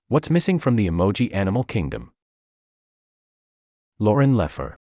What's missing from the emoji animal kingdom? Lauren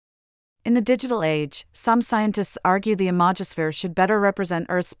Leffer. In the digital age, some scientists argue the emojisphere should better represent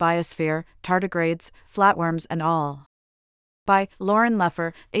Earth's biosphere, tardigrades, flatworms, and all. By Lauren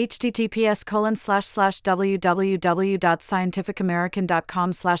Leffer,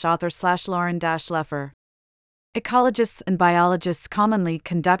 https://www.scientificamerican.com/author/Lauren-Leffer. Ecologists and biologists commonly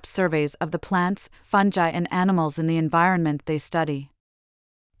conduct surveys of the plants, fungi, and animals in the environment they study.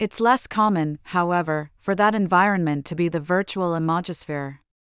 It's less common, however, for that environment to be the virtual emojisphere.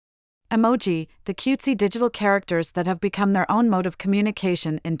 Emoji, the cutesy digital characters that have become their own mode of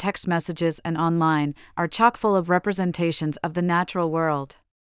communication in text messages and online, are chock full of representations of the natural world.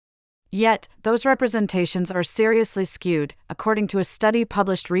 Yet, those representations are seriously skewed, according to a study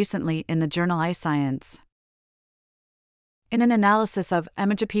published recently in the journal iScience. In an analysis of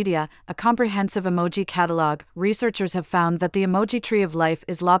Emojipedia, a comprehensive emoji catalog, researchers have found that the emoji tree of life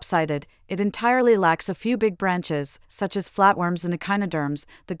is lopsided. It entirely lacks a few big branches, such as flatworms and echinoderms,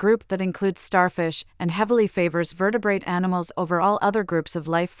 the group that includes starfish, and heavily favors vertebrate animals over all other groups of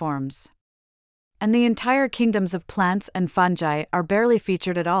life forms. And the entire kingdoms of plants and fungi are barely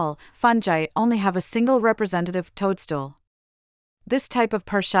featured at all. Fungi only have a single representative toadstool. This type of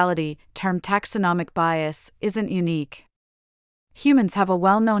partiality, termed taxonomic bias, isn't unique. Humans have a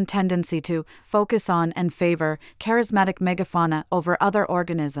well-known tendency to focus on and favor charismatic megafauna over other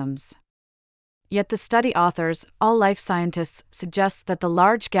organisms. Yet the study authors, all life scientists, suggest that the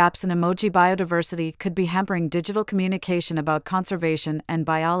large gaps in emoji biodiversity could be hampering digital communication about conservation and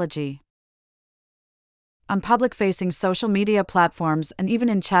biology. On public-facing social media platforms and even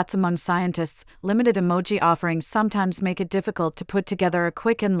in chats among scientists, limited emoji offerings sometimes make it difficult to put together a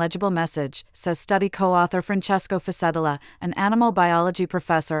quick and legible message, says study co-author Francesco Facettola, an animal biology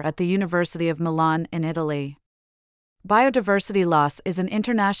professor at the University of Milan in Italy. Biodiversity loss is an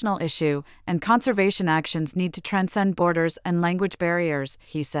international issue, and conservation actions need to transcend borders and language barriers,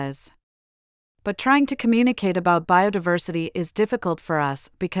 he says. But trying to communicate about biodiversity is difficult for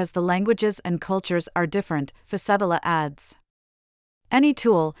us because the languages and cultures are different, Facettola adds. Any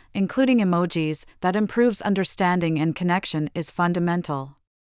tool, including emojis, that improves understanding and connection is fundamental.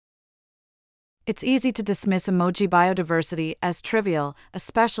 It's easy to dismiss emoji biodiversity as trivial,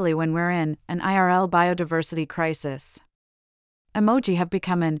 especially when we're in an IRL biodiversity crisis. Emoji have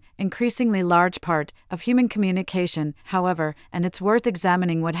become an increasingly large part of human communication, however, and it's worth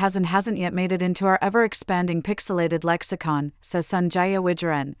examining what has and hasn't yet made it into our ever-expanding pixelated lexicon, says Sanjaya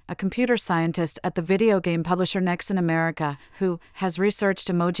Wijaran, a computer scientist at the video game publisher Nexon America, who has researched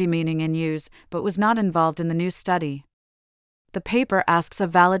emoji meaning and use, but was not involved in the new study. The paper asks a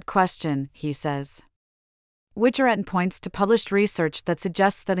valid question, he says. Wijaran points to published research that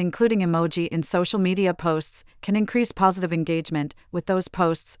suggests that including emoji in social media posts can increase positive engagement with those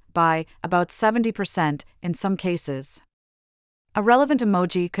posts by about 70% in some cases. A relevant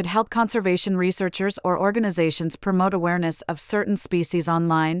emoji could help conservation researchers or organizations promote awareness of certain species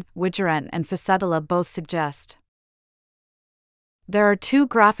online, Wijaran and Facettola both suggest. There are two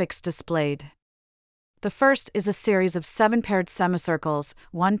graphics displayed. The first is a series of 7 paired semicircles,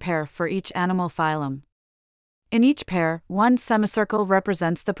 one pair for each animal phylum. In each pair, one semicircle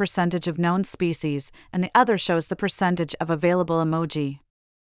represents the percentage of known species, and the other shows the percentage of available emoji.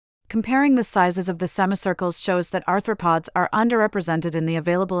 Comparing the sizes of the semicircles shows that arthropods are underrepresented in the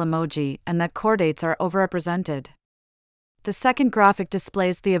available emoji and that chordates are overrepresented. The second graphic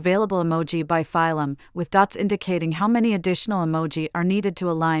displays the available emoji by phylum, with dots indicating how many additional emoji are needed to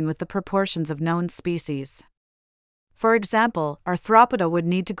align with the proportions of known species. For example, Arthropoda would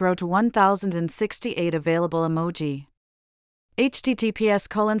need to grow to 1,068 available emoji.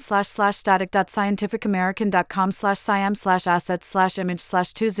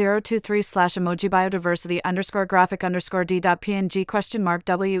 https://static.scientificamerican.com/siam/assets/image/2023/emoji biodiversity_graphic_d.png?mark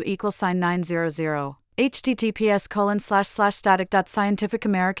w=900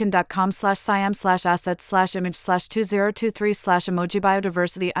 https://static.scientificamerican.com/siam/assets/image/2023/emoji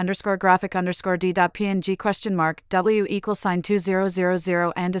biodiversity_graphic_d.png?mark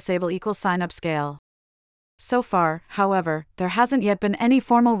w=2000 and disable $upscale. So far, however, there hasn't yet been any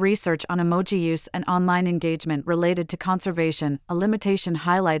formal research on emoji use and online engagement related to conservation, a limitation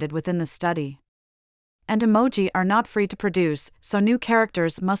highlighted within the study. And emoji are not free to produce, so new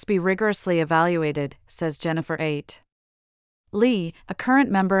characters must be rigorously evaluated, says Jennifer Eight. Lee, a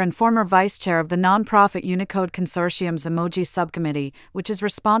current member and former vice chair of the nonprofit Unicode Consortium's Emoji Subcommittee, which is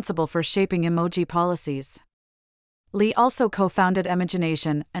responsible for shaping emoji policies. Lee also co-founded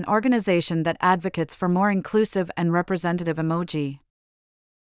Emogination, an organization that advocates for more inclusive and representative emoji.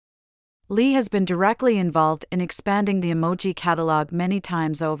 Lee has been directly involved in expanding the emoji catalog many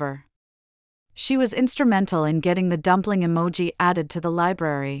times over. She was instrumental in getting the dumpling emoji added to the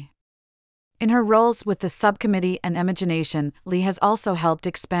library. In her roles with the subcommittee and Imagination, Lee has also helped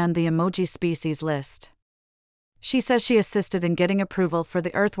expand the emoji species list. She says she assisted in getting approval for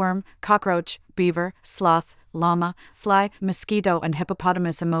the earthworm, cockroach, beaver, sloth, llama, fly, mosquito, and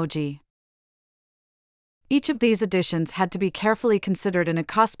hippopotamus emoji. Each of these additions had to be carefully considered in a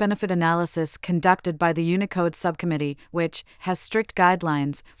cost-benefit analysis conducted by the Unicode subcommittee, which has strict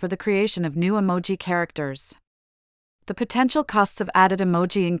guidelines for the creation of new emoji characters. The potential costs of added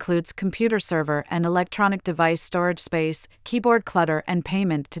emoji includes computer server and electronic device storage space, keyboard clutter, and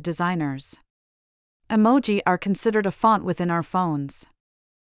payment to designers. Emoji are considered a font within our phones.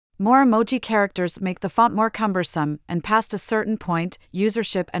 More emoji characters make the font more cumbersome, and past a certain point,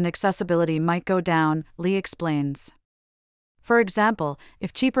 usership and accessibility might go down, Lee explains. For example,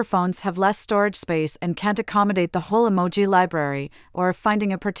 if cheaper phones have less storage space and can't accommodate the whole emoji library, or if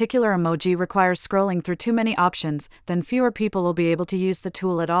finding a particular emoji requires scrolling through too many options, then fewer people will be able to use the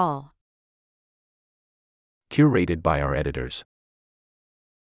tool at all. Curated by our editors.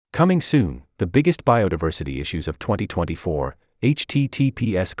 Coming soon, the biggest biodiversity issues of 2024.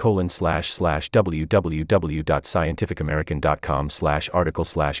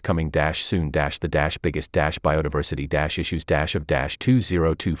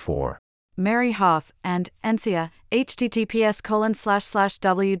 Mary Hoff and Encia,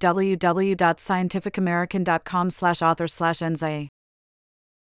 https://www.scientificamerican.com/author/NZA.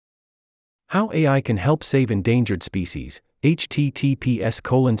 How AI can help save endangered species.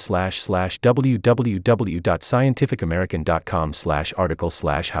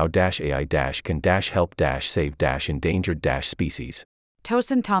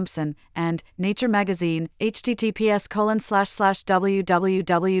 Tosin Thompson and Nature Magazine,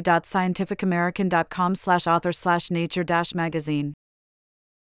 https://www.scientificamerican.com/author/nature-magazine.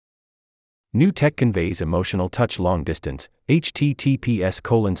 New tech conveys emotional touch long distance.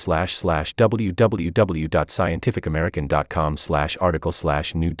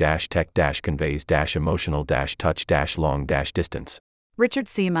 Richard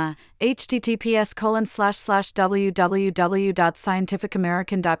Sima,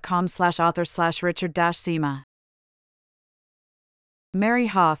 https://www.scientificamerican.com/author/Richard-Sima. Mary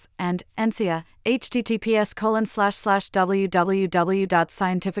Hoff and Encia,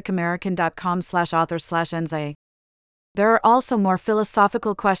 https://www.scientificamerican.com/author/NZA. There are also more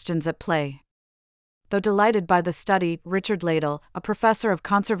philosophical questions at play. Though delighted by the study, Richard Ladle, a professor of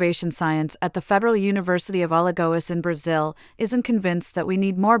conservation science at the Federal University of Alagoas in Brazil, isn't convinced that we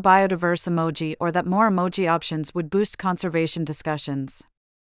need more biodiverse emoji or that more emoji options would boost conservation discussions.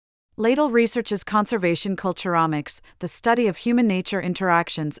 Ladle researches conservation culturomics, the study of human-nature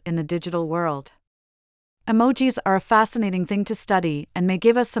interactions in the digital world. Emojis are a fascinating thing to study and may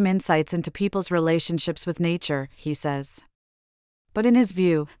give us some insights into people's relationships with nature, he says. But in his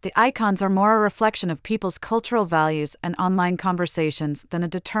view, the icons are more a reflection of people's cultural values and online conversations than a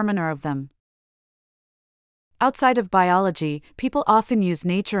determiner of them. Outside of biology, people often use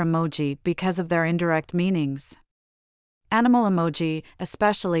nature emoji because of their indirect meanings. Animal emoji,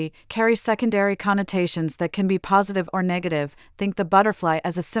 especially, carry secondary connotations that can be positive or negative. Think the butterfly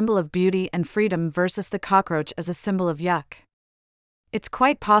as a symbol of beauty and freedom versus the cockroach as a symbol of yuck. It's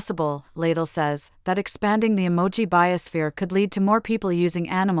quite possible, Ladle says, that expanding the emoji biosphere could lead to more people using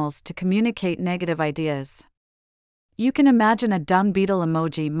animals to communicate negative ideas. You can imagine a dung beetle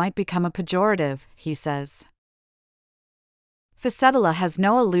emoji might become a pejorative, he says. Facetula has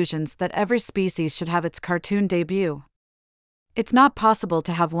no illusions that every species should have its cartoon debut. It's not possible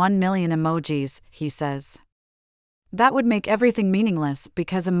to have 1 million emojis, he says. That would make everything meaningless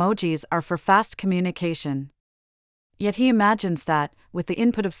because emojis are for fast communication. Yet he imagines that, with the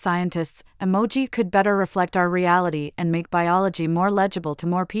input of scientists, emoji could better reflect our reality and make biology more legible to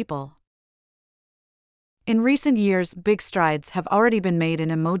more people. In recent years, big strides have already been made in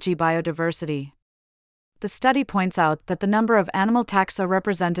emoji biodiversity. The study points out that the number of animal taxa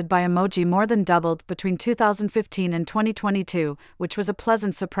represented by emoji more than doubled between 2015 and 2022, which was a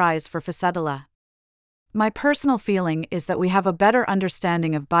pleasant surprise for Facetula. My personal feeling is that we have a better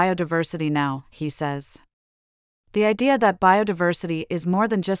understanding of biodiversity now, he says. The idea that biodiversity is more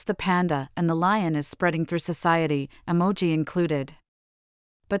than just the panda and the lion is spreading through society, emoji included.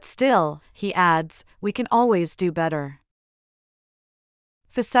 But still, he adds, we can always do better.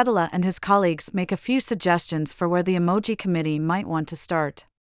 Facetula and his colleagues make a few suggestions for where the Emoji Committee might want to start.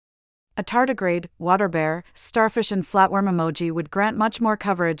 A tardigrade, water bear, starfish, and flatworm emoji would grant much more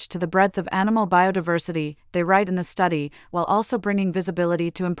coverage to the breadth of animal biodiversity, they write in the study, while also bringing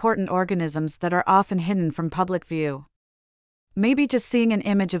visibility to important organisms that are often hidden from public view. Maybe just seeing an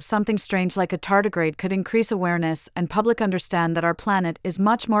image of something strange like a tardigrade could increase awareness and public understand that our planet is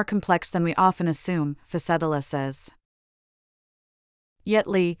much more complex than we often assume, Facetala says. Yet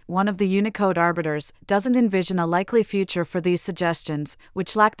Lee, one of the Unicode arbiters, doesn't envision a likely future for these suggestions,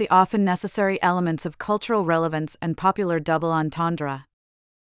 which lack the often necessary elements of cultural relevance and popular double entendre.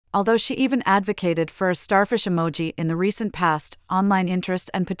 Although she even advocated for a starfish emoji in the recent past, online interest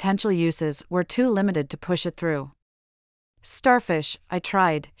and potential uses were too limited to push it through. Starfish, I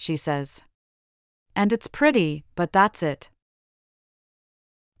tried, she says. And it's pretty, but that's it.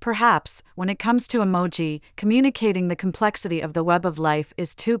 Perhaps, when it comes to emoji, communicating the complexity of the web of life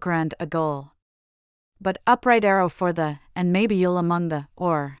is too grand a goal. But upright arrow for the, and maybe you'll among the,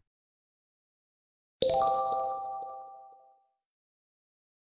 or.